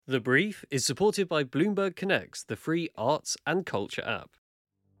The Brief is supported by Bloomberg Connects, the free arts and culture app.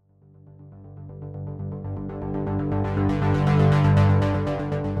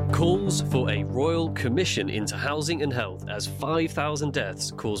 Calls for a royal commission into housing and health as 5,000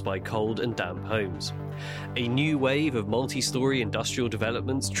 deaths caused by cold and damp homes. A new wave of multi-storey industrial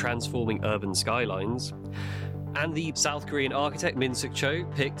developments transforming urban skylines. And the South Korean architect Min Suk-cho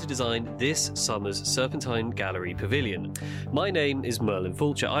picked to design this summer's Serpentine Gallery Pavilion. My name is Merlin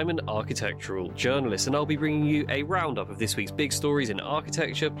Fulcher. I'm an architectural journalist, and I'll be bringing you a roundup of this week's big stories in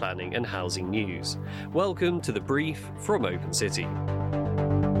architecture, planning and housing news. Welcome to The Brief from Open City.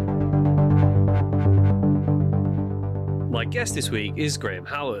 My guest this week is Graham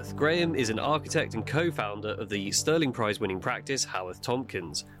Howarth. Graham is an architect and co-founder of the Sterling Prize-winning practice Howarth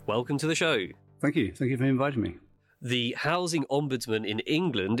Tompkins. Welcome to the show. Thank you. Thank you for inviting me. The Housing Ombudsman in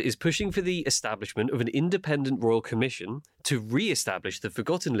England is pushing for the establishment of an independent royal commission to re-establish the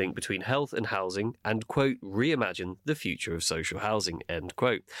forgotten link between health and housing and, quote, reimagine the future of social housing, end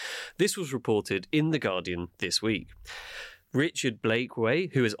quote. This was reported in The Guardian this week. Richard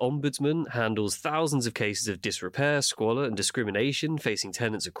Blakeway, who as Ombudsman handles thousands of cases of disrepair, squalor and discrimination facing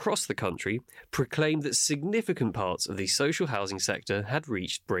tenants across the country, proclaimed that significant parts of the social housing sector had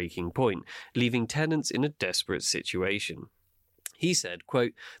reached breaking point, leaving tenants in a desperate situation. He said,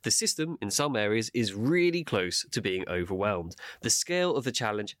 quote, "The system in some areas is really close to being overwhelmed. The scale of the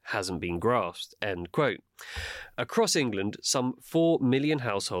challenge hasn't been grasped," end quote. Across England, some 4 million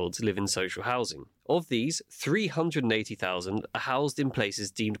households live in social housing. Of these, 380,000 are housed in places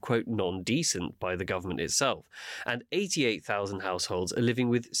deemed, quote, non-decent by the government itself, and 88,000 households are living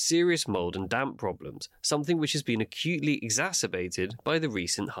with serious mould and damp problems, something which has been acutely exacerbated by the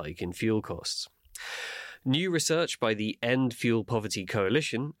recent hike in fuel costs. New research by the End Fuel Poverty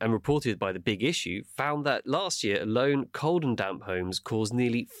Coalition and reported by The Big Issue found that last year alone, cold and damp homes caused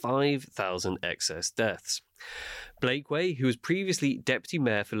nearly 5,000 excess deaths. Blakeway, who was previously Deputy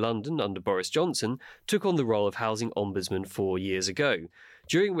Mayor for London under Boris Johnson, took on the role of Housing Ombudsman 4 years ago,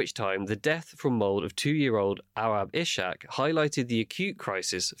 during which time the death from mould of 2-year-old Arab Ishak highlighted the acute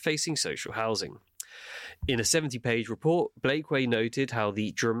crisis facing social housing. In a 70-page report, Blakeway noted how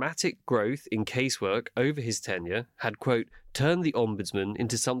the dramatic growth in casework over his tenure had, quote, turned the Ombudsman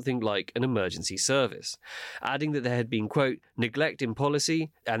into something like an emergency service, adding that there had been, quote, neglect in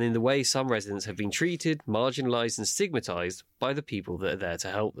policy and in the way some residents have been treated, marginalised and stigmatised by the people that are there to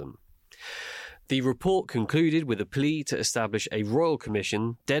help them. The report concluded with a plea to establish a royal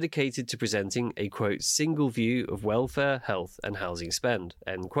commission dedicated to presenting a, quote, single view of welfare, health and housing spend,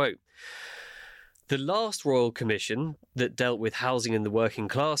 end quote. The last Royal Commission that dealt with housing in the working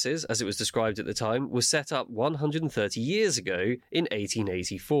classes, as it was described at the time, was set up 130 years ago in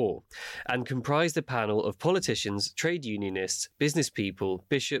 1884 and comprised a panel of politicians, trade unionists, business people,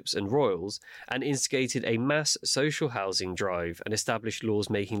 bishops and royals, and instigated a mass social housing drive and established laws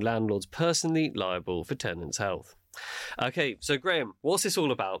making landlords personally liable for tenants' health. Okay, so Graham, what's this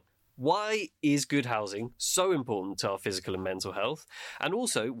all about? Why is good housing so important to our physical and mental health? And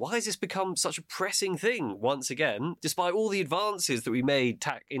also, why has this become such a pressing thing once again, despite all the advances that we made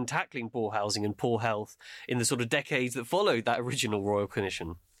in tackling poor housing and poor health in the sort of decades that followed that original Royal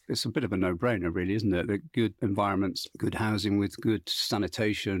Commission? It's a bit of a no-brainer, really, isn't it? That good environments, good housing with good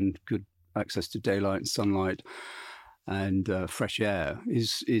sanitation, good access to daylight and sunlight and fresh air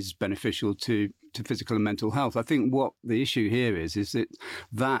is beneficial to physical and mental health. I think what the issue here is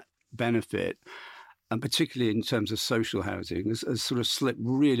that benefit, and particularly in terms of social housing, has sort of slipped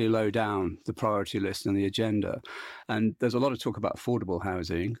really low down the priority list and the agenda. And there's a lot of talk about affordable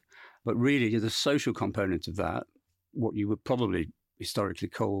housing, but really the social component of that, what you would probably historically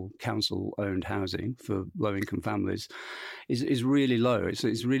call council-owned housing for low-income families, is really low.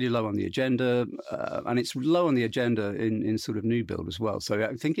 It's really low on the agenda, and it's low on the agenda in sort of new build as well. So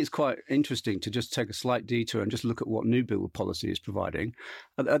I think it's quite interesting to just take a slight detour and just look at what new build policy is providing.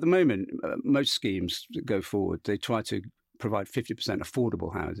 At the moment, most schemes that go forward, they try to provide 50%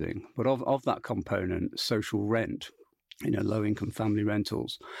 affordable housing, but of that component, social rent, low-income family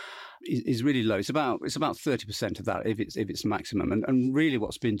rentals, is really low. It's about 30% of that if it's maximum. And really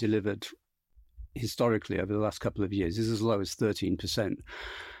what's been delivered historically over the last couple of years is as low as 13%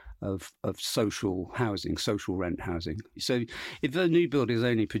 of social housing, social rent housing. So if the new build is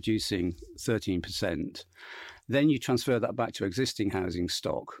only producing 13%, then you transfer that back to existing housing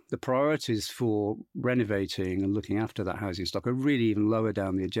stock. The priorities for renovating and looking after that housing stock are really even lower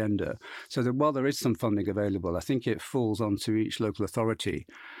down the agenda. So that while there is some funding available, I think it falls onto each local authority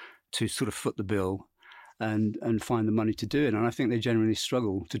to sort of foot the bill and find the money to do it. And I think they generally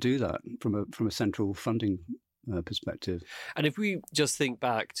struggle to do that from a central funding perspective. And if we just think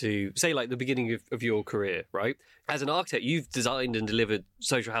back to, say, like the beginning of your career, right? As an architect, you've designed and delivered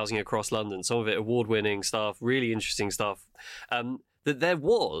social housing across London, some of it award-winning stuff, really interesting stuff. That there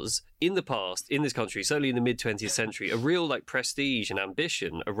was, in the past, in this country, certainly in the mid-20th century, a real like prestige and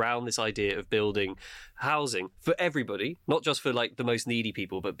ambition around this idea of building housing for everybody, not just for like the most needy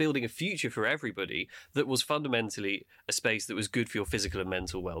people, but building a future for everybody that was fundamentally a space that was good for your physical and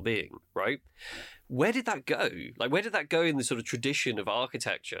mental well-being, right? Where did that go? Like, where did that go in the sort of tradition of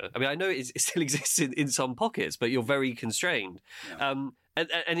architecture? I mean, I know it still exists in some pockets, but you're very constrained. Yeah.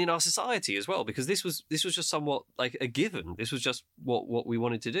 And in our society as well, because this was just somewhat like a given. This was just what we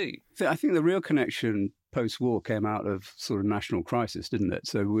wanted to do. I think the real connection post-war came out of sort of national crisis, didn't it?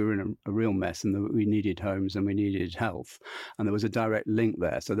 So we were in a real mess, and we needed homes and we needed health, and there was a direct link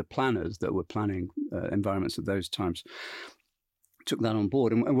there. So the planners that were planning environments at those times took that on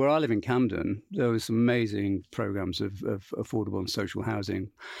board. And where I live in Camden, there was some amazing programs of affordable and social housing.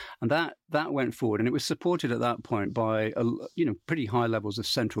 And that went forward, and it was supported at that point by pretty high levels of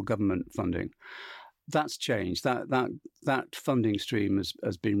central government funding. That's changed. That funding stream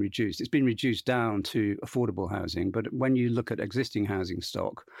has been reduced. It's been reduced down to affordable housing. But when you look at existing housing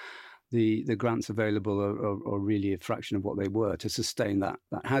stock, the grants available are really a fraction of what they were to sustain that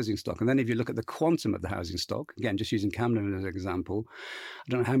housing stock. And then if you look at the quantum of the housing stock, again, just using Camden as an example, I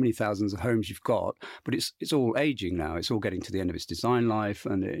don't know how many thousands of homes you've got, but it's all aging now. It's all getting to the end of its design life,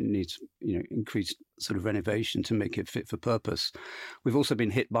 and it needs increased sort of renovation to make it fit for purpose. We've also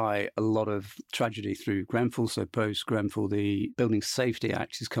been hit by a lot of tragedy through Grenfell. So post-Grenfell, the Building Safety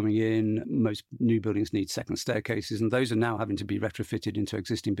Act is coming in. Most new buildings need second staircases, and those are now having to be retrofitted into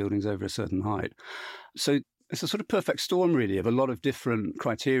existing buildings over a certain height. So it's a sort of perfect storm, really, of a lot of different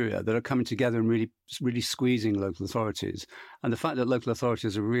criteria that are coming together and really, really squeezing local authorities. And the fact that local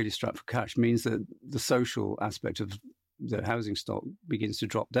authorities are really strapped for cash means that the social aspect of the housing stock begins to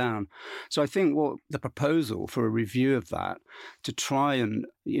drop down. So I think what the proposal for a review of that to try and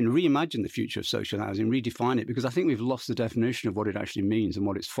reimagine the future of social housing, redefine it, because I think we've lost the definition of what it actually means and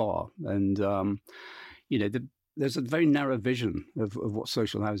what it's for. And, there's a very narrow vision of what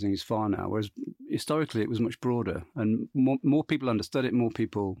social housing is for now, whereas historically it was much broader, and more people understood it, more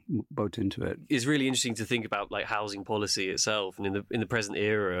people bought into it. It's really interesting to think about like housing policy itself, and in the present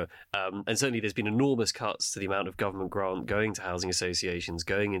era, and certainly there's been enormous cuts to the amount of government grant going to housing associations,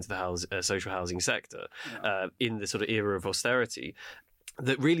 going into the social housing sector, in the sort of era of austerity.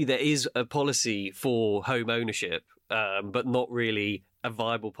 That really there is a policy for home ownership, but not really a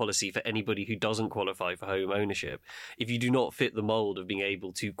viable policy for anybody who doesn't qualify for home ownership. If you do not fit the mold of being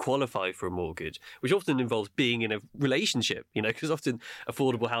able to qualify for a mortgage, which often involves being in a relationship, because often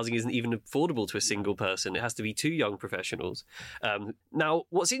affordable housing isn't even affordable to a single person. It has to be two young professionals. Now,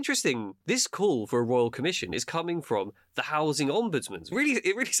 what's interesting, this call for a royal commission is coming from the housing ombudsman.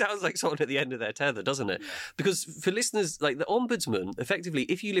 It really sounds like someone at the end of their tether, doesn't it? Because for listeners, like the ombudsman, effectively,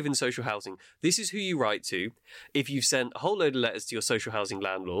 if you live in social housing, this is who you write to. If you've sent a whole load of letters to your social housing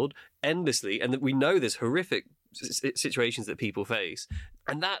landlord endlessly, and that we know there's horrific situations that people face,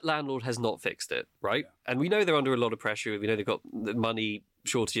 and that landlord has not fixed it, right? And we know they're under a lot of pressure. We know they've got the money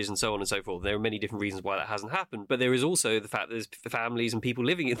shortages and so on and so forth. There are many different reasons why that hasn't happened, but there is also the fact that there's families and people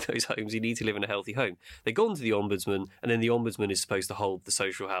living in those homes who need to live in a healthy home. They've gone to the ombudsman, and then the ombudsman is supposed to hold the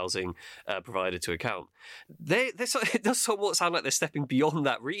social housing provider to account. It does somewhat sound like they're stepping beyond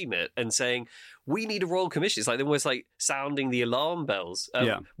that remit and saying, we need a royal commission. It's like they're almost like sounding the alarm bells.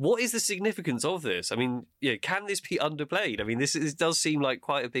 What is the significance of this? I mean, can this be underplayed? I mean, this does seem like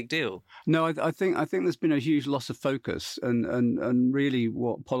quite a big deal. No, I think there's been a huge loss of focus, and really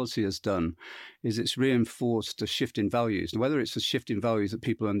what policy has done is it's reinforced a shift in values. And whether it's a shift in values that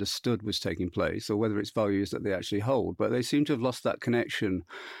people understood was taking place, or whether it's values that they actually hold, but they seem to have lost that connection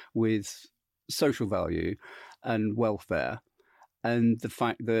with social value and welfare, and the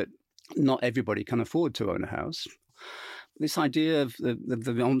fact that not everybody can afford to own a house. This idea of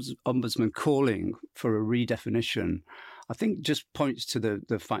the ombudsman calling for a redefinition, I think, just points to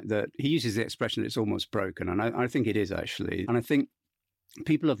the fact that he uses the expression that it's almost broken, and I think it is actually. And I think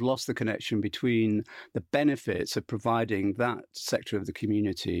people have lost the connection between the benefits of providing that sector of the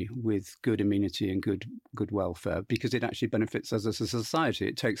community with good amenity and good welfare, because it actually benefits us as a society.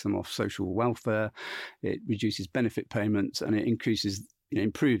 It takes them off social welfare, it reduces benefit payments, and it increases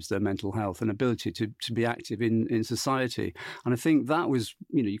improves their mental health and ability to be active in society. And I think that was,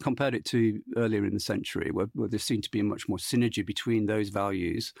 you compared it to earlier in the century where there seemed to be a much more synergy between those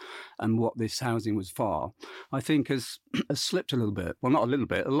values and what this housing was for, I think has slipped a little bit. Well, not a little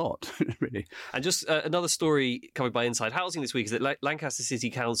bit, a lot, really. And just another story covered by Inside Housing this week is that Lancaster City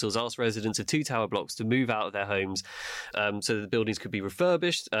Council has asked residents of 2 tower blocks to move out of their homes so that the buildings could be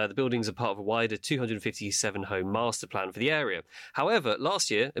refurbished. The buildings are part of a wider 257 home master plan for the area. However,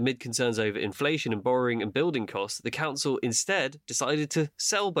 last year, amid concerns over inflation and borrowing and building costs, the council instead decided to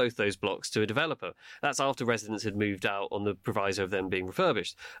sell both those blocks to a developer. That's after residents had moved out on the proviso of them being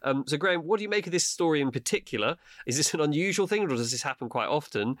refurbished. So, Graham, what do you make of this story in particular? Is this an unusual thing, or does this happen quite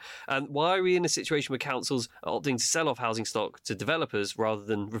often? And why are we in a situation where councils are opting to sell off housing stock to developers rather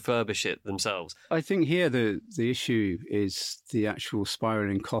than refurbish it themselves? I think here the issue is the actual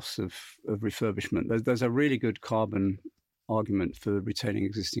spiralling costs of refurbishment. There's a really good carbon argument for retaining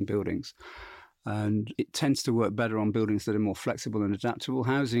existing buildings. And it tends to work better on buildings that are more flexible and adaptable.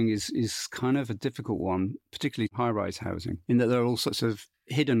 Housing is kind of a difficult one, particularly high-rise housing, in that there are all sorts of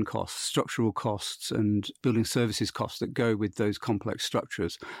hidden costs, structural costs and building services costs that go with those complex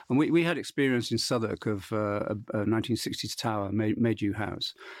structures. And we had experience in Southwark of a 1960s tower, Maydew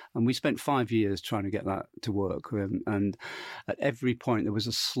House. And we spent 5 years trying to get that to work. And at every point, there was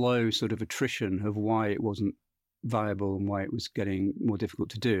a slow sort of attrition of why it wasn't viable and why it was getting more difficult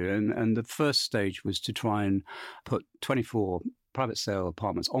to do. And the first stage was to try and put 24 private sale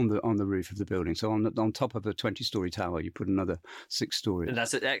apartments on the roof of the building. So on top of a 20-storey tower, you put another 6 stories. And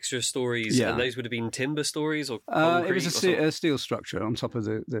that's extra stories. Yeah. And those would have been timber stories or concrete? It was a steel structure on top of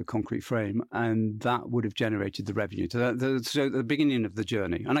the concrete frame, and that would have generated the revenue. So at the beginning of the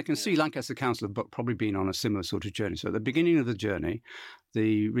journey, and I can see Lancaster Council have probably been on a similar sort of journey. So at the beginning of the journey,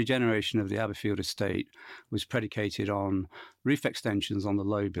 the regeneration of the Aberfield estate was predicated on roof extensions on the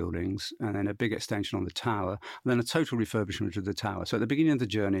low buildings and then a big extension on the tower, and then a total refurbishment of the tower. So at the beginning of the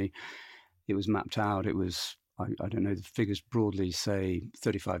journey, it was mapped out. It was, I don't know, the figures broadly say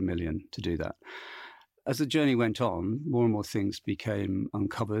 35 million to do that. As the journey went on, more and more things became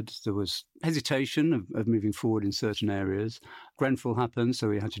uncovered. There was hesitation of moving forward in certain areas. Grenfell happened, so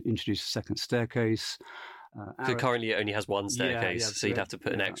we had to introduce a second staircase. So currently it only has one staircase, so you'd have to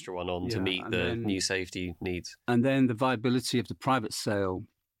put an extra one on to meet the new safety needs. And then the viability of the private sale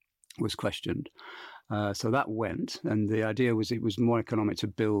was questioned. So that went, and the idea was it was more economic to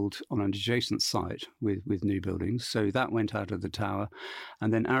build on an adjacent site with new buildings. So that went out of the tower.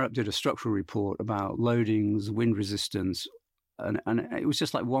 And then Arup did a structural report about loadings, wind resistance, and it was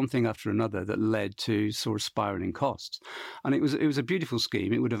just like one thing after another that led to sort of spiraling costs. And it was a beautiful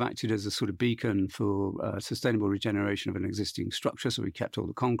scheme. It would have acted as a sort of beacon for sustainable regeneration of an existing structure, so we kept all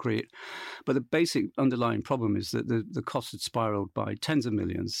the concrete. But the basic underlying problem is that the costs had spiraled by tens of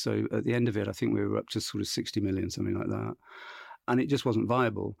millions. So at the end of it, I think we were up to sort of 60 million, something like that. And it just wasn't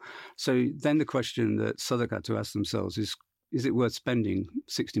viable. So then the question that Southwark had to ask themselves is it worth spending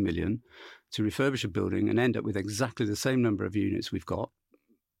 60 million to refurbish a building and end up with exactly the same number of units we've got?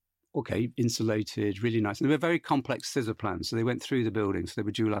 Okay, insulated, really nice. And they were very complex scissor plans. So they went through the building, so they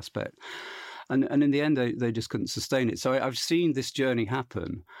were dual aspect. And in the end, they just couldn't sustain it. So I've seen this journey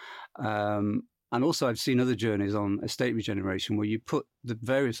happen. And also I've seen other journeys on estate regeneration where you put the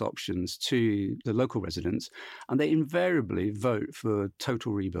various options to the local residents and they invariably vote for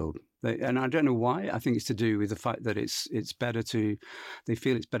total rebuild. And I don't know why. I think it's to do with the fact that they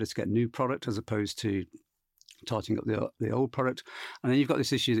feel it's better to get new product as opposed to tarting up the old product. And then you've got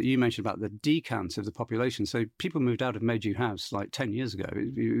this issue that you mentioned about the decant of the population. So people moved out of Maydew House like 10 years ago.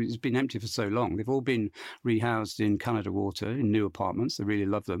 It's been empty for so long. They've all been rehoused in Canada Water in new apartments. They really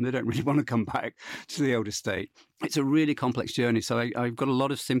love them. They don't really want to come back to the old estate. It's a really complex journey. So I've got a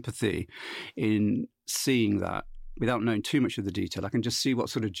lot of sympathy in seeing that. Without knowing too much of the detail, I can just see what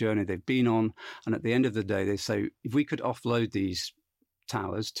sort of journey they've been on. And at the end of the day, they say, if we could offload these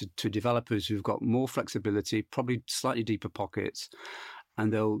towers to developers who've got more flexibility, probably slightly deeper pockets,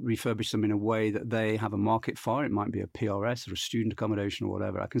 and they'll refurbish them in a way that they have a market for. It might be a PRS or a student accommodation or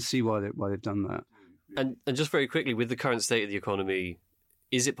whatever. I can see why they've done that. And just very quickly, with the current state of the economy,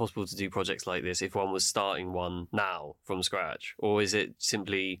 is it possible to do projects like this if one was starting one now from scratch? Or is it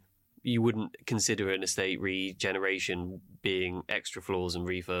simply you wouldn't consider an estate regeneration being extra floors and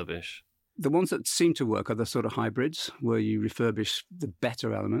refurbish? The ones that seem to work are the sort of hybrids where you refurbish the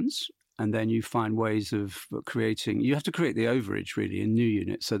better elements and then you find ways of creating. You have to create the overage really in new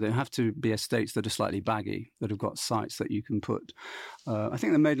units. So there have to be estates that are slightly baggy, that have got sites that you can put. I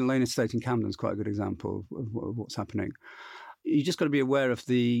think the Maiden Lane estate in Camden is quite a good example of what's happening. you just got to be aware of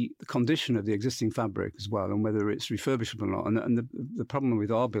the condition of the existing fabric as well, and whether it's refurbishable or not. And the problem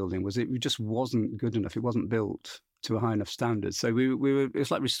with our building was it just wasn't good enough. It wasn't built to a high enough standard. So we were,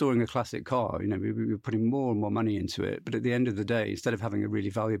 it's like restoring a classic car. You know, we were putting more and more money into it. But at the end of the day, instead of having a really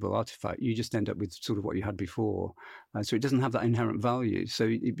valuable artifact, you just end up with sort of what you had before. So it doesn't have that inherent value. So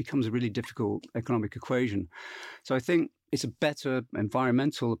it becomes a really difficult economic equation. So I think it's a better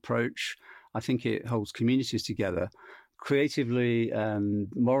environmental approach. I think it holds communities together. Creatively and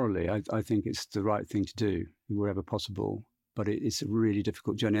morally, I think it's the right thing to do wherever possible. But it's a really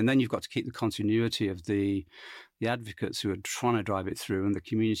difficult journey. And then you've got to keep the continuity of the advocates who are trying to drive it through and the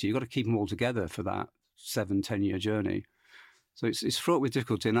community. You've got to keep them all together for that 7-10 year journey. So it's fraught with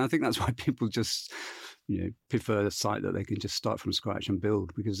difficulty. And I think that's why people just, prefer the site that they can just start from scratch and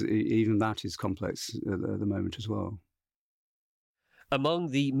build, because even that is complex at the moment as well.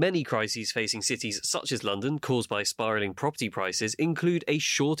 Among the many crises facing cities such as London, caused by spiralling property prices, include a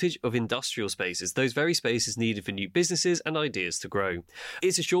shortage of industrial spaces, those very spaces needed for new businesses and ideas to grow.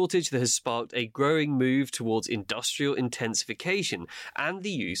 It's a shortage that has sparked a growing move towards industrial intensification and the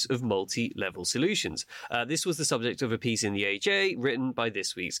use of multi-level solutions. This was the subject of a piece in the AJ written by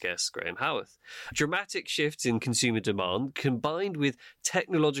this week's guest, Graham Howarth. Dramatic shifts in consumer demand, combined with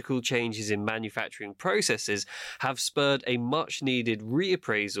technological changes in manufacturing processes, have spurred a much-needed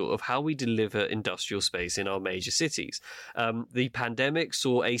reappraisal of how we deliver industrial space in our major cities. The pandemic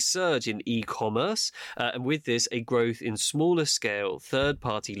saw a surge in e-commerce, and with this, a growth in smaller scale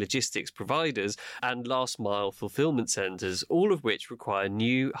third-party logistics providers and last-mile fulfillment centres, all of which require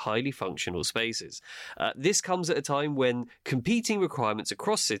new, highly functional spaces. This comes at a time when competing requirements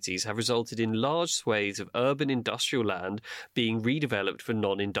across cities have resulted in large swathes of urban industrial land being redeveloped for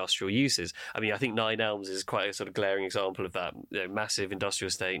non-industrial uses. I mean, I think Nine Elms is quite a sort of glaring example of that. Massive industrial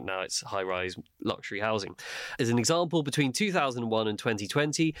estate, now it's high-rise luxury housing. As an example, between 2001 and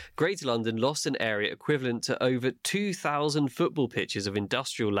 2020, Greater London lost an area equivalent to over 2,000 football pitches of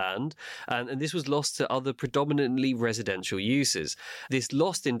industrial land, and this was lost to other predominantly residential uses. This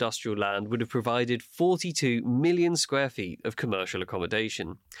lost industrial land would have provided 42 million square feet of commercial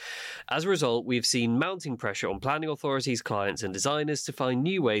accommodation. As a result, we've seen mounting pressure on planning authorities, clients and designers to find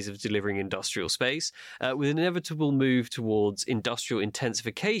new ways of delivering industrial space, with an inevitable move towards industrial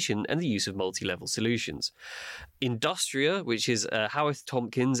intensification and the use of multi-level solutions. Industria, which is Howarth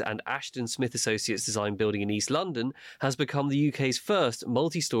Tompkins and Ashton Smith Associates design building in East London, has become the UK's first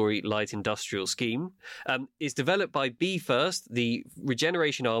multi-storey light industrial scheme. It's developed by Be First, the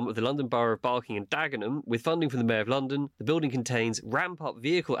regeneration arm of the London Borough of Barking and Dagenham. With funding from the Mayor of London, the building contains ramp-up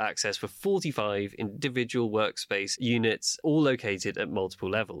vehicle access for 45 individual workspace units, all located at multiple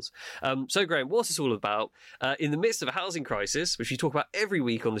levels. So, Graham, what's this all about? In the midst of a housing crisis, which we talk about every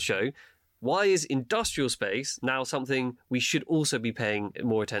week on the show, why is industrial space now something we should also be paying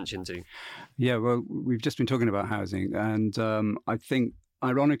more attention to? Yeah, well, we've just been talking about housing, and I think,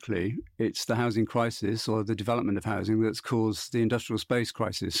 ironically, it's the housing crisis or the development of housing that's caused the industrial space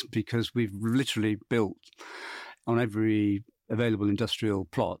crisis, because we've literally built on every available industrial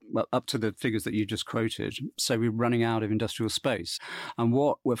plot, well, up to the figures that you just quoted. So we're running out of industrial space. And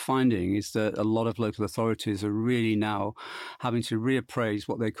what we're finding is that a lot of local authorities are really now having to reappraise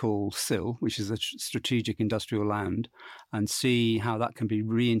what they call SIL, which is a strategic industrial land, and see how that can be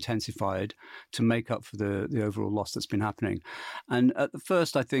re-intensified to make up for the overall loss that's been happening. And at the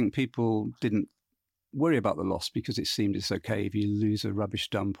first, I think people didn't worry about the loss because it seemed it's okay if you lose a rubbish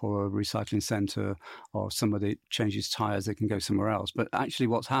dump or a recycling centre or somebody changes tyres, they can go somewhere else. But actually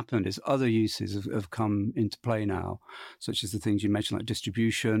what's happened is other uses have come into play now, such as the things you mentioned like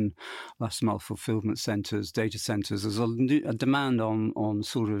distribution, last mile fulfilment centres, data centres. There's a demand on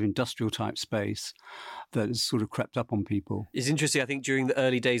sort of industrial type space that has sort of crept up on people. It's interesting. I think during the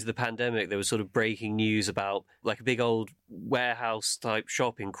early days of the pandemic, there was sort of breaking news about like a big old warehouse type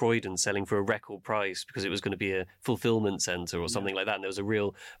shop in Croydon selling for a record price because it was going to be a fulfillment centre or something like that. And there was a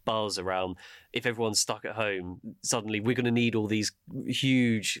real buzz around, if everyone's stuck at home, suddenly we're going to need all these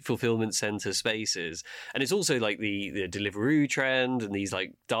huge fulfillment centre spaces. And it's also like the Deliveroo trend and these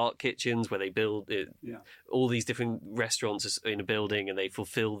like dark kitchens where they build all these different restaurants in a building and they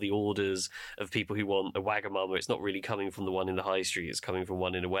fulfill the orders of people who want a Wagamama. It's not really coming from the one in the high street, it's coming from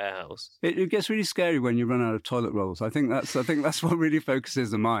one in a warehouse. It gets really scary when you run out of toilet rolls. I think that's what really focuses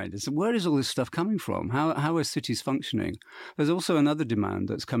the mind. Is where is all this stuff coming from? How are cities functioning? There's also another demand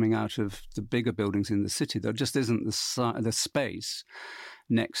that's coming out of the bigger buildings in the city. There just isn't the space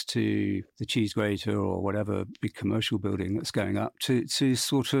next to the cheese grater or whatever big commercial building that's going up to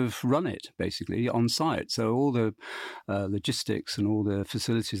sort of run it basically on site. So all the logistics and all the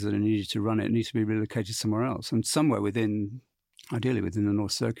facilities that are needed to run it need to be relocated somewhere else and somewhere within ideally within the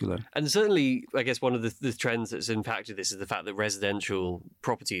North Circular. And certainly, I guess one of the trends that's impacted this is the fact that residential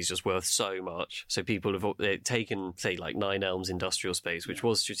property is just worth so much. So people have taken, say, like Nine Elms industrial space, which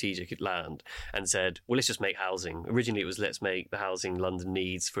was strategic land, and said, well, let's just make housing. Originally, it was let's make the housing London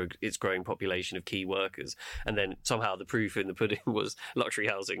needs for its growing population of key workers. And then somehow the proof in the pudding was luxury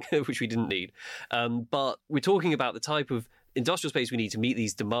housing, which we didn't need. But we're talking about the type of industrial space we need to meet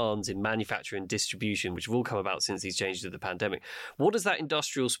these demands in manufacturing and distribution, which have all come about since these changes of the pandemic. What does that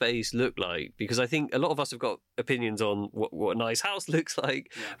industrial space look like? Because I think a lot of us have got opinions on what a nice house looks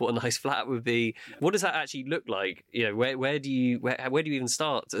like, what a nice flat would be. What does that actually look like? You know, where do you even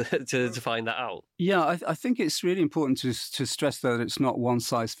start to find that out? Yeah, I think it's really important to stress that it's not one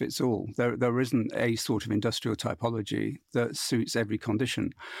size fits all. There isn't a sort of industrial typology that suits every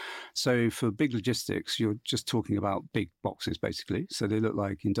condition. So for big logistics, you're just talking about big boxes, basically. So they look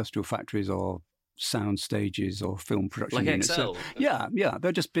like industrial factories or sound stages or film production like units. Excel. So, yeah,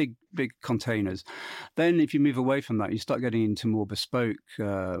 they're just big containers. Then if you move away from that, you start getting into more bespoke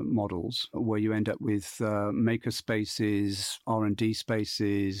models where you end up with maker spaces, R&D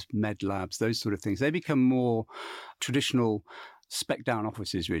spaces, med labs, those sort of things. They become more traditional spec down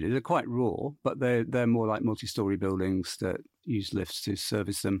offices, really. They're quite raw, but they're more like multi-story buildings that use lifts to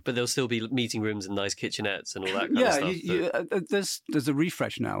service them. But there'll still be meeting rooms and nice kitchenettes and all that kind of stuff. There's a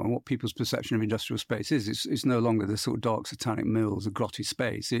refresh now on what people's perception of industrial space is. It's no longer the sort of dark satanic mills, a grotty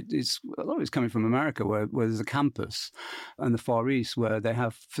space. It's a lot of it's coming from America, where there's a campus, and the Far East, where they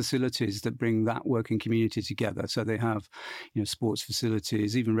have facilities that bring that working community together. So they have, sports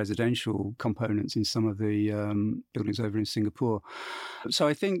facilities, even residential components in some of the buildings over in Singapore. So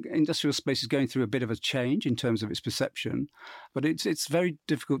I think industrial space is going through a bit of a change in terms of its perception. But it's very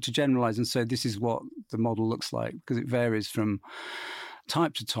difficult to generalize and say this is what the model looks like, because it varies from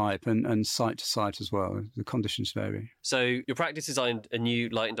type to type and site to site as well. The conditions vary. So your practice designed a new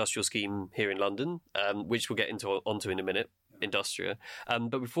light industrial scheme here in London, which we'll get onto in a minute, Industria.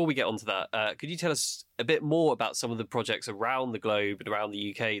 But before we get onto that, could you tell us a bit more about some of the projects around the globe and around the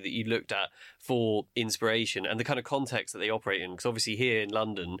UK that you looked at for inspiration and the kind of context that they operate in? Because obviously here in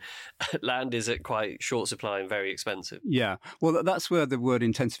London, land is at quite short supply and very expensive. Yeah, well, that's where the word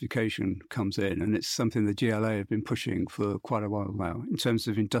intensification comes in, and it's something the GLA have been pushing for quite a while now in terms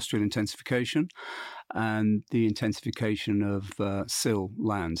of industrial intensification and the intensification of sill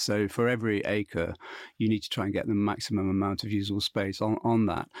land. So for every acre, you need to try and get the maximum amount of usable space on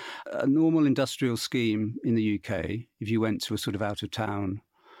that. A normal industrial scheme in the UK, if you went to a sort of out-of-town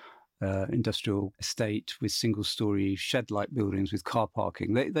industrial estate with single-storey shed-like buildings with car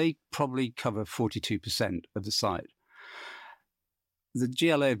parking, they probably cover 42% of the site. The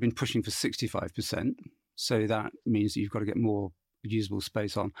GLA have been pushing for 65%, so that means that you've got to get more usable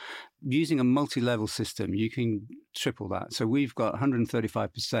space on. Using a multi-level system, you can triple that. So we've got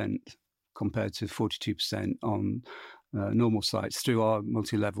 135% compared to 42% on normal sites through our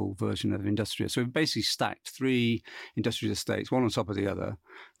multi-level version of Industria. So we've basically stacked 3 industrial estates, one on top of the other,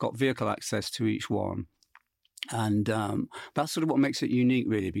 got vehicle access to each one. And that's sort of what makes it unique,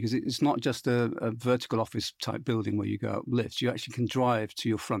 really, because it's not just a vertical office type building where you go up lifts. You actually can drive to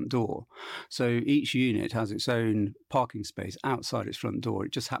your front door. So each unit has its own parking space outside its front door.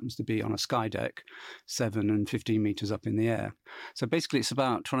 It just happens to be on a sky deck, 7 and 15 metres up in the air. So basically it's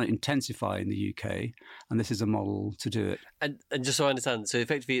about trying to intensify in the UK, and this is a model to do it. And just so I understand, so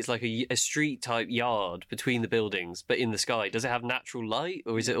effectively it's like a street type yard between the buildings, but in the sky. Does it have natural light,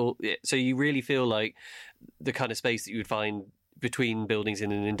 or is it all... So you really feel like the kind of space that you would find between buildings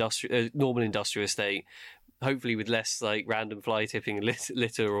in an normal industrial estate, hopefully with less like random fly tipping and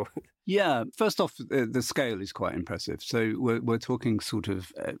litter or... Yeah, first off, the scale is quite impressive. So we're talking sort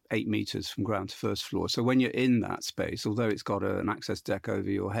of 8 metres from ground to first floor. So when you're in that space, although it's got an access deck over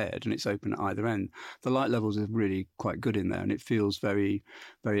your head and it's open at either end, the light levels are really quite good in there, and it feels very,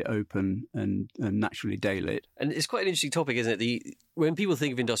 very open and naturally daylit. And it's quite an interesting topic, isn't it? When people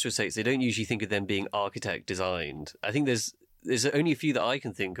think of industrial estates, they don't usually think of them being architect designed. I think there's only a few that I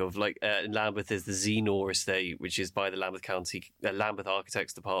can think of. Like in Lambeth, there's the Zenor estate, which is by the Lambeth Lambeth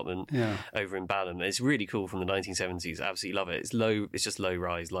Architects Department over in Balham. And it's really cool from the 1970s. I absolutely love it. It's just low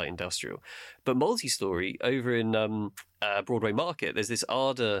rise, light industrial. But multi-story over in Broadway Market, there's this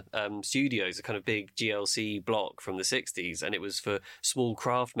Arda Studios, a kind of big GLC block from the 60s, and it was for small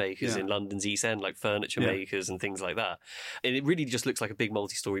craft makers in London's East End, like furniture makers and things like that. And it really just looks like a big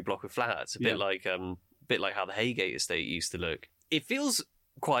multi-story block of flats, a bit like how the Haygate estate used to look. It feels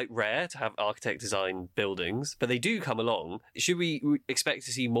quite rare to have architect-designed buildings, but they do come along. Should we expect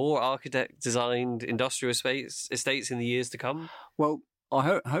to see more architect-designed industrial estates in the years to come? Well,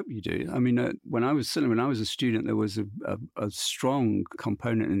 hope you do. I mean, when I was a student, there was a strong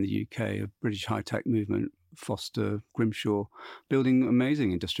component in the UK of British high-tech movement, Foster, Grimshaw, building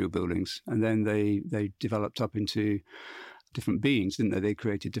amazing industrial buildings. And then they developed up into different beings, didn't they? They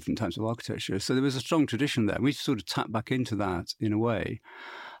created different types of architecture. So there was a strong tradition there. We sort of tapped back into that in a way.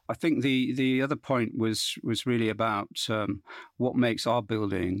 I think the other point was really about what makes our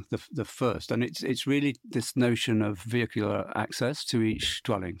building the first, and it's really this notion of vehicular access to each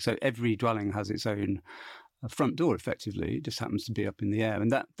dwelling. So every dwelling has its own front door, effectively. It just happens to be up in the air,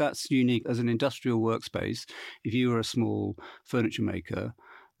 and that's unique as an industrial workspace. If you were a small furniture maker,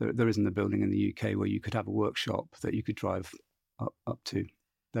 there isn't a building in the UK where you could have a workshop that you could drive up to.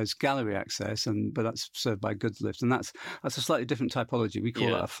 There's gallery access, but that's served by goods lifts, and that's a slightly different typology. We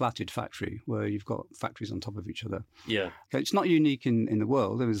call it a flatted factory, where you've got factories on top of each other. Yeah, it's not unique in the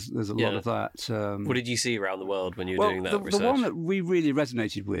world. There's a lot of that. What did you see around the world when you were doing that research? The one that we really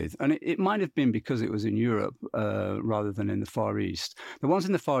resonated with, and it might have been because it was in Europe rather than in the Far East. The ones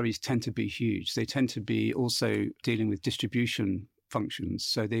in the Far East tend to be huge. They tend to be also dealing with distribution functions.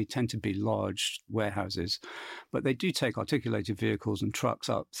 So they tend to be large warehouses, but they do take articulated vehicles and trucks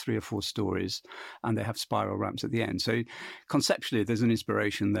up 3 or 4 stories, and they have spiral ramps at the end. So conceptually, there's an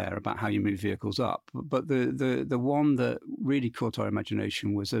inspiration there about how you move vehicles up. But the one that really caught our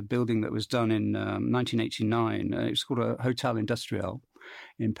imagination was a building that was done in 1989. It was called a Hotel Industriel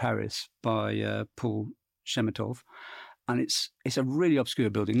in Paris by Paul Shemetov. And it's a really obscure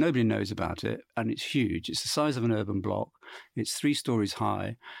building. Nobody knows about it, and it's huge. It's the size of an urban block. It's 3 stories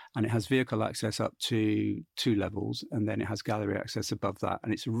high, and it has vehicle access up to 2 levels, and then it has gallery access above that.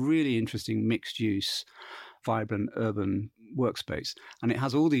 And it's a really interesting mixed-use, vibrant urban workspace. And it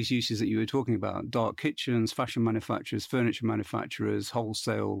has all these uses that you were talking about: dark kitchens, fashion manufacturers, furniture manufacturers,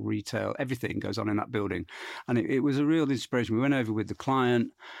 wholesale, retail, everything goes on in that building. And it was a real inspiration. We went over with the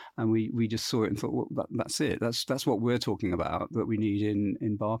client, and we just saw it and thought, well, that's it. That's what we're talking about, that we need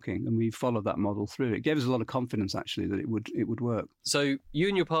in Barking. And we followed that model through. It gave us a lot of confidence, actually, that it would work. So you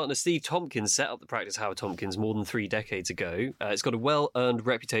and your partner, Steve Tompkins, set up the practice Howard Tompkins more than 3 decades ago. It's got a well-earned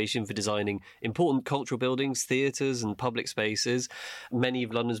reputation for designing important cultural buildings, theatres and public spaces, many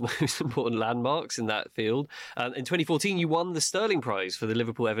of London's most important landmarks in that field. In 2014, you won the Sterling Prize for the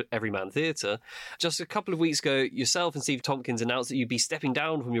Liverpool Everyman Theatre. Just a couple of weeks ago, yourself and Steve Tompkins announced that you'd be stepping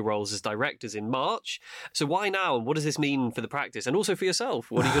down from your roles as directors in March. So why now, and what does this mean for the practice and also for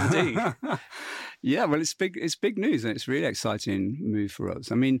yourself? What are you going to do? Yeah, well, it's big news, and it's a really exciting move for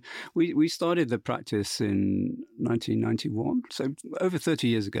us. I mean, we started the practice in 1991, so over 30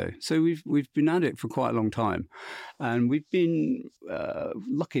 years ago. So we've been at it for quite a long time, and we've been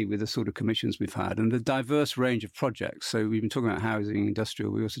lucky with the sort of commissions we've had and the diverse range of projects. So we've been talking about housing,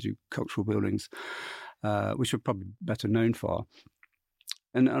 industrial. We also do cultural buildings, which we're probably better known for.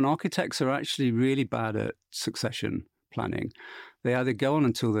 And architects are actually really bad at succession planning. They either go on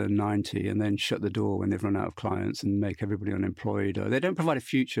until they're 90 and then shut the door when they've run out of clients and make everybody unemployed, or they don't provide a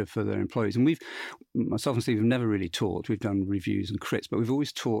future for their employees. And myself and Steve have never really taught. We've done reviews and crits, but we've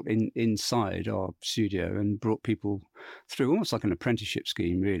always taught inside our studio and brought people through almost like an apprenticeship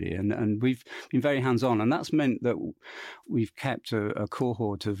scheme, really. And we've been very hands-on, and that's meant that we've kept a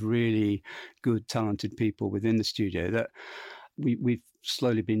cohort of really good, talented people within the studio that we've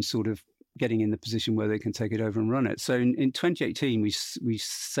slowly been sort of getting in the position where they can take it over and run it. So in 2018, we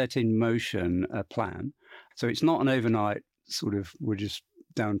set in motion a plan. So it's not an overnight sort of, we're just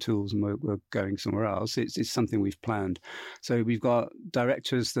down tools and we're going somewhere else. It's something we've planned. So we've got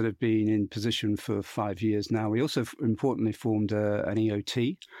directors that have been in position for 5 years now. We also importantly formed an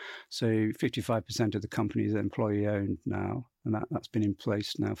EOT. So 55% of the company is employee owned now, and that's been in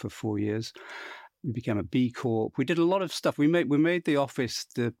place now for 4 years. We became a B Corp. We did a lot of stuff. We made the office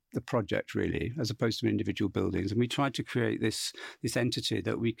the project, really, as opposed to individual buildings. And we tried to create this entity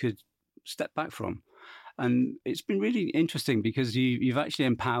that we could step back from. And it's been really interesting because you've actually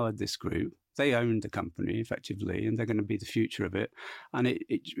empowered this group. They own the company, effectively, and they're going to be the future of it. And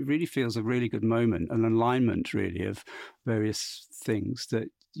it really feels a really good moment, an alignment, really, of various things that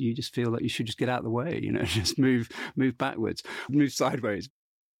you just feel like you should just get out of the way, just move backwards, move sideways.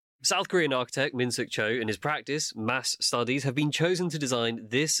 South Korean architect Min-Suk Cho and his practice, Mass Studies, have been chosen to design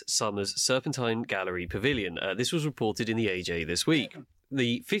this summer's Serpentine Gallery Pavilion. This was reported in the AJ this week.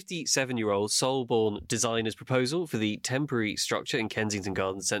 The 57-year-old Soulborn designer's proposal for the temporary structure in Kensington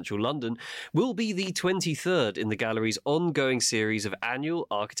Gardens, central London, will be the 23rd in the gallery's ongoing series of annual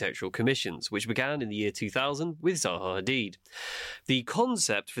architectural commissions, which began in the year 2000 with Zaha Hadid. The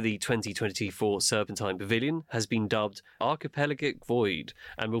concept for the 2024 Serpentine Pavilion has been dubbed Archipelagic Void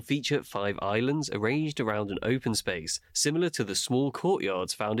and will feature 5 islands arranged around an open space, similar to the small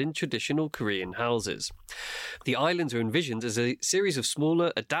courtyards found in traditional Korean houses. The islands are envisioned as a series of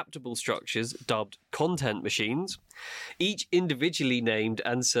smaller, adaptable structures dubbed content machines, each individually named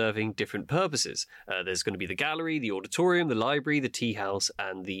and serving different purposes. There's going to be the gallery, the auditorium, the library, the tea house,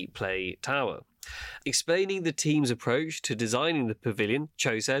 and the play tower. Explaining the team's approach to designing the pavilion,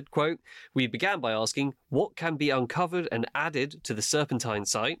 Cho said, quote, "We began by asking what can be uncovered and added to the Serpentine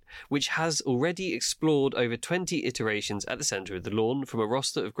site, which has already explored over 20 iterations at the centre of the lawn from a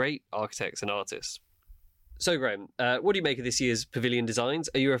roster of great architects and artists." So, Graham, what do you make of this year's pavilion designs?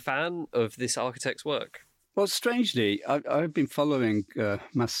 Are you a fan of this architect's work? Well, strangely, I've been following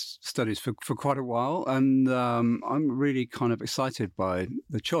mass studies for quite a while, and I'm really kind of excited by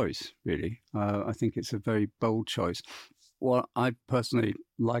the choice, really. I think it's a very bold choice. What I personally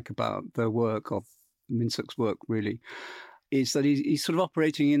like about the work of Min-suk's work, really, is that he's sort of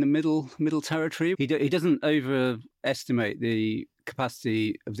operating in the middle territory. He doesn't overestimate the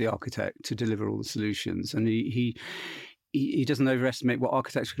capacity of the architect to deliver all the solutions, and he doesn't overestimate what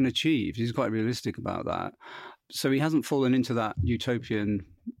architects can achieve. He's quite realistic about that. So he hasn't fallen into that utopian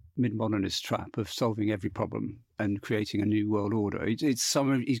mid-modernist trap of solving every problem and creating a new world order.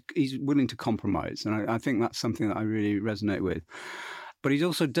 He's willing to compromise, and I think that's something that I really resonate with. But he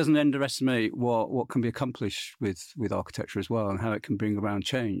also doesn't underestimate what can be accomplished with architecture as well, and how it can bring around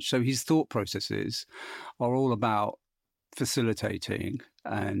change. So his thought processes are all about facilitating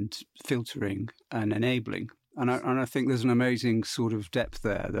and filtering and enabling. And I think there's an amazing sort of depth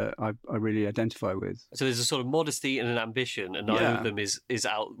there that I really identify with. So there's a sort of modesty and an ambition, and neither of them is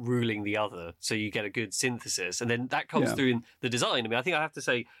outruling the other. So you get a good synthesis. And then that comes through in the design. I mean, I think I have to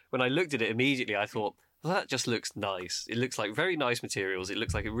say, when I looked at it immediately, I thought, well, that just looks nice. It looks like very nice materials. It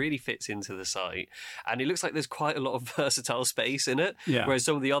looks like it really fits into the site. And it looks like there's quite a lot of versatile space in it. Yeah. Whereas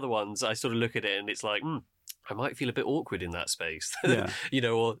some of the other ones, I sort of look at it and it's like, I might feel a bit awkward in that space. Yeah.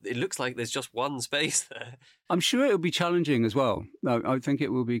 Or it looks like there's just one space there. I'm sure it'll be challenging as well. I think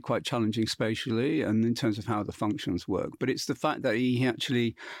it will be quite challenging spatially and in terms of how the functions work. But it's the fact that he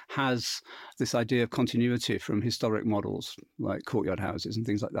actually has this idea of continuity from historic models like courtyard houses and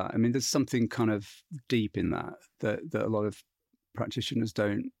things like that. I mean, there's something kind of deep in that a lot of practitioners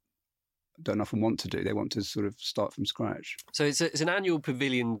don't often want to do. They want to sort of start from scratch. So it's an annual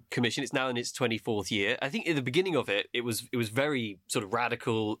pavilion commission. It's now in its 24th year. I think at the beginning of it, it was very sort of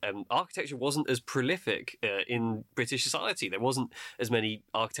radical. Architecture wasn't as prolific in British society. There wasn't as many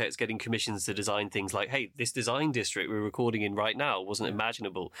architects getting commissions to design things like, hey, this design district we're recording in right now wasn't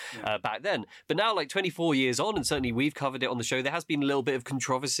imaginable back then. But now, like 24 years on, and certainly we've covered it on the show, there has been a little bit of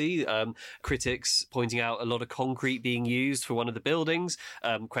controversy. Critics pointing out a lot of concrete being used for one of the buildings,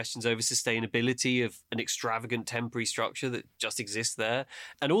 questions over sustainability of an extravagant temporary structure that just exists there.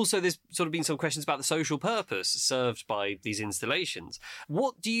 And also there's sort of been some questions about the social purpose served by these installations.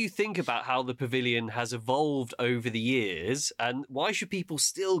 What do you think about how the pavilion has evolved over the years, and why should people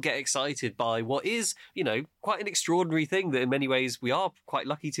still get excited by what is, quite an extraordinary thing that in many ways we are quite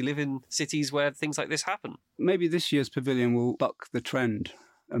lucky to live in cities where things like this happen? Maybe this year's pavilion will buck the trend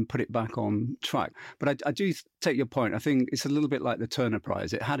and put it back on track. But I do take your point. I think it's a little bit like the Turner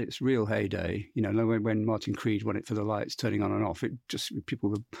Prize. It had its real heyday, when Martin Creed won it for the lights turning on and off. It just, people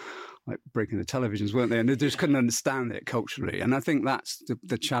were like breaking the televisions, weren't they? And they just couldn't understand it culturally. And I think that's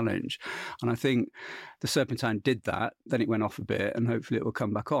the challenge. And I think the Serpentine did that. Then it went off a bit, and hopefully it will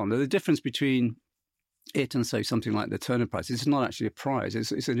come back on. The difference between it and say something like the Turner Prize, it's not actually a prize,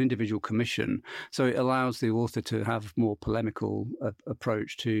 it's an individual commission, so it allows the author to have more polemical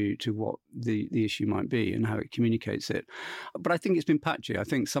approach to what the issue might be and how it communicates it. But I think it's been patchy. I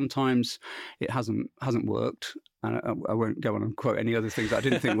think sometimes it hasn't worked, and I won't go on and quote any other things that I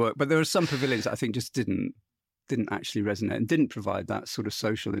didn't think worked, but there are some pavilions that I think just didn't actually resonate and didn't provide that sort of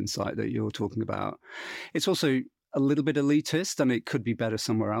social insight that you're talking about. It's also a little bit elitist, and it could be better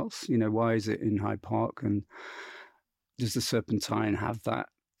somewhere else. Why is it in Hyde Park, and does the Serpentine have that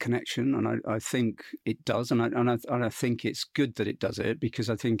connection? And I think it does, and I think it's good that it does it, because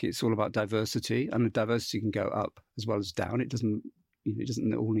I think it's all about diversity, and the diversity can go up as well as down. It doesn't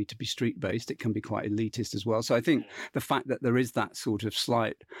all need to be street based. It can be quite elitist as well. So I think the fact that there is that sort of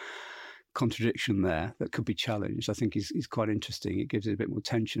slight contradiction there that could be challenged, I think is quite interesting. It gives it a bit more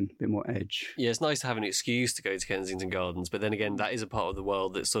tension, a bit more edge. Yeah, it's nice to have an excuse to go to Kensington Gardens, but then again, that is a part of the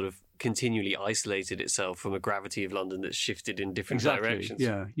world that's sort of continually isolated itself from a gravity of London that's shifted in different directions.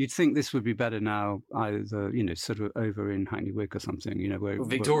 Yeah, you'd think this would be better now, either sort of over in Hackney Wick or something. Where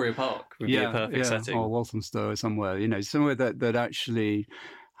Victoria Park would be a perfect setting, or Walthamstow or somewhere. Somewhere that actually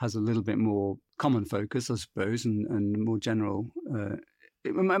has a little bit more common focus, I suppose, and more general.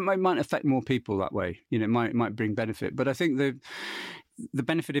 It might affect more people that way. It might bring benefit. But I think the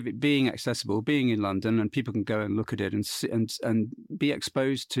benefit of it being accessible, being in London, and people can go and look at it and be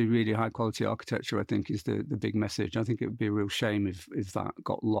exposed to really high quality architecture, I think is the big message. I think it would be a real shame if that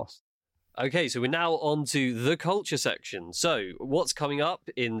got lost. Okay, so we're now on to the culture section. So what's coming up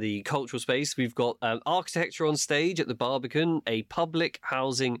in the cultural space? We've got architecture on stage at the Barbican, a public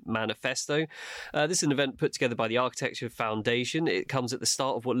housing manifesto. This is an event put together by the Architecture Foundation. It comes at the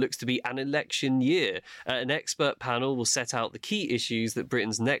start of what looks to be an election year. An expert panel will set out the key issues that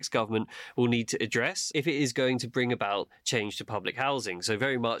Britain's next government will need to address if it is going to bring about change to public housing. So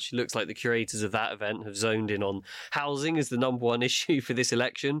very much looks like the curators of that event have zoned in on housing as the number one issue for this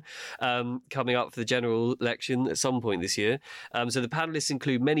election. Coming up for the general election at some point this year. So the panellists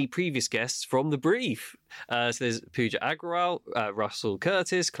include many previous guests from The Brief. So there's Pooja Agrawal, Russell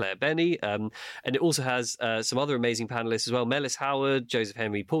Curtis, Claire Benny, and it also has some other amazing panellists as well: Melis Howard, Joseph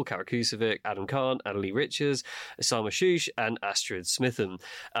Henry, Paul Karakusevic, Adam Khan, Annalie Richards, Osama Shoush, and Astrid Smitham.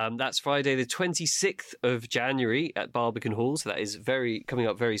 That's Friday the 26th of January at Barbican Hall, so that is coming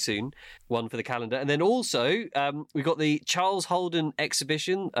up very soon. One for the calendar. And then also we've got the Charles Holden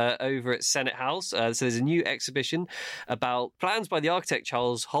exhibition over at Senate House. So there's a new exhibition about plans by the architect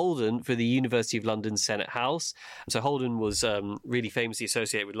Charles Holden for the University of London Senate House. So Holden was really famously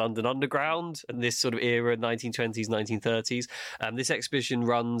associated with London Underground and this sort of era, 1920s, 1930s. This exhibition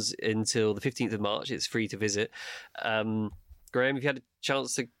runs until the 15th of March. It's free to visit. Graham, have you had a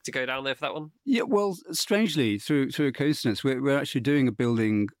chance to go down there for that one? Yeah, well, strangely, through a coincidence, we're actually doing a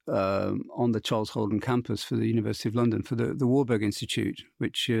building on the Charles Holden campus for the University of London for the Warburg Institute,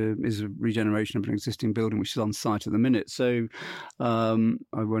 which is a regeneration of an existing building which is on site at the minute. So I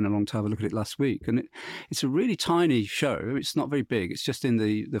went along to have a look at it last week, and it's a really tiny show. It's not very big. It's just in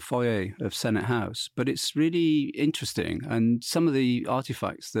the foyer of Senate House, but it's really interesting. And some of the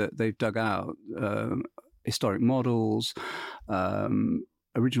artifacts that they've dug out, historic models,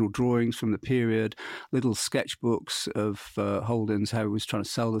 original drawings from the period, little sketchbooks of Holden's, how he was trying to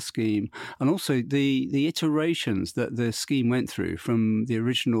sell the scheme, and also the iterations that the scheme went through from the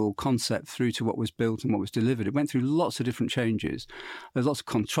original concept through to what was built and what was delivered. It went through lots of different changes. There's lots of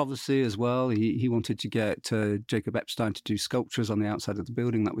controversy as well. He wanted to get Jacob Epstein to do sculptures on the outside of the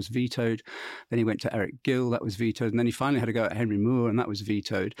building. That was vetoed. Then he went to Eric Gill. That was vetoed. And then he finally had to go at Henry Moore, and that was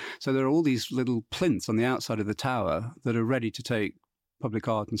vetoed. So there are all these little plinths on the outside of the tower that are ready to take public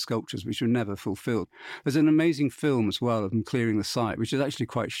art and sculptures which were never fulfilled. There's an amazing film as well of them clearing the site, which is actually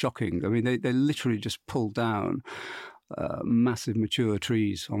quite shocking. I mean, they literally just pulled down massive mature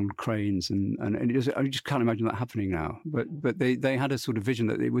trees on cranes, and I just can't imagine that happening now. But they had a sort of vision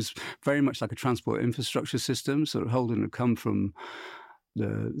that it was very much like a transport infrastructure system. Sort of Holden had come from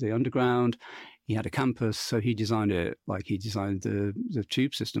the underground. He had a campus, so he designed it like he designed the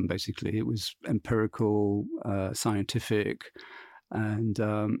tube system, basically. It was empirical, scientific. And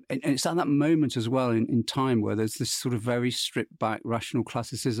it's at that moment as well in time where there's this sort of very stripped back rational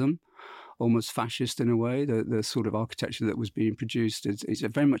classicism, almost fascist in a way, the sort of architecture that was being produced. It's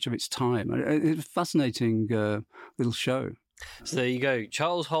very much of its time. It's a fascinating little show. So there you go.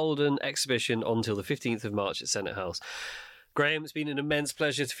 Charles Holden exhibition on till the 15th of March at Senate House. Graham, it's been an immense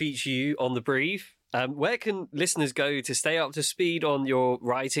pleasure to feature you on The Brief. Where can listeners go to stay up to speed on your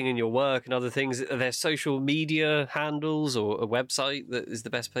writing and your work and other things? Are there social media handles or a website that is the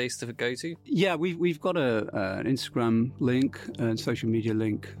best place to go to? Yeah, we've got an Instagram link and social media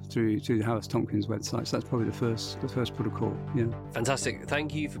link through the Howard Tompkins website. So that's probably the first port of call. Yeah. Fantastic.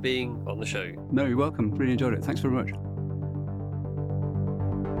 Thank you for being on the show. No, you're welcome. Really enjoyed it. Thanks very much.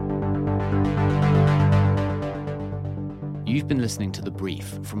 You've been listening to The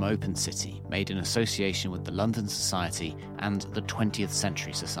Brief from Open City, made in association with the London Society and the 20th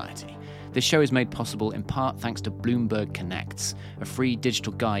Century Society. This show is made possible in part thanks to Bloomberg Connects, a free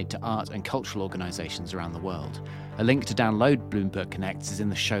digital guide to art and cultural organisations around the world. A link to download Bloomberg Connects is in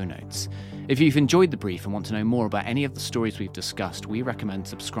the show notes. If you've enjoyed The Brief and want to know more about any of the stories we've discussed, we recommend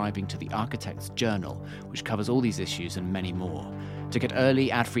subscribing to The Architect's Journal, which covers all these issues and many more. To get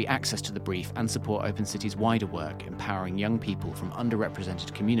early, ad-free access to The Brief and support Open City's wider work, empowering young people from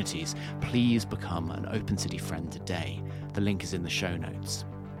underrepresented communities, please become an Open City friend today. The link is in the show notes.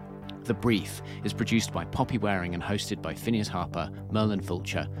 The Brief is produced by Poppy Waring and hosted by Phineas Harper, Merlin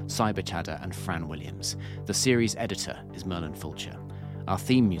Fulcher, Cyber Chadder and Fran Williams. The series editor is Merlin Fulcher. Our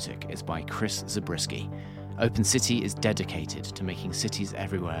theme music is by Chris Zabriskie. Open City is dedicated to making cities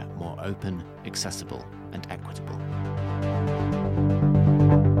everywhere more open, accessible and equitable.